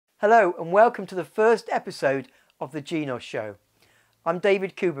Hello and welcome to the first episode of the Genos Show. I'm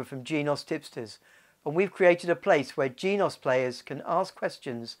David Cooper from Genos Tipsters, and we've created a place where Genos players can ask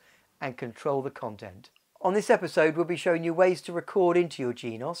questions and control the content. On this episode we'll be showing you ways to record into your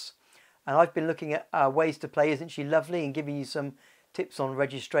Genos, and I've been looking at ways to play Isn't She Lovely and giving you some tips on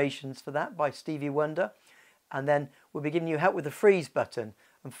registrations for that by Stevie Wonder, and then we'll be giving you help with the freeze button,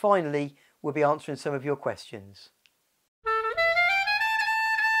 and finally we'll be answering some of your questions.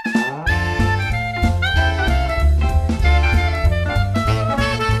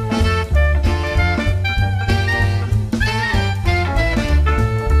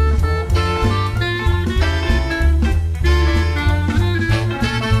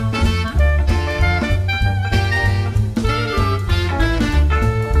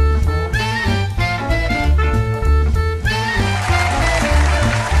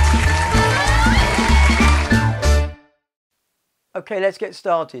 Okay, let's get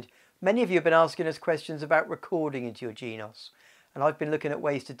started. Many of you have been asking us questions about recording into your Genos, and I've been looking at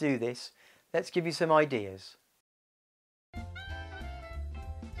ways to do this. Let's give you some ideas.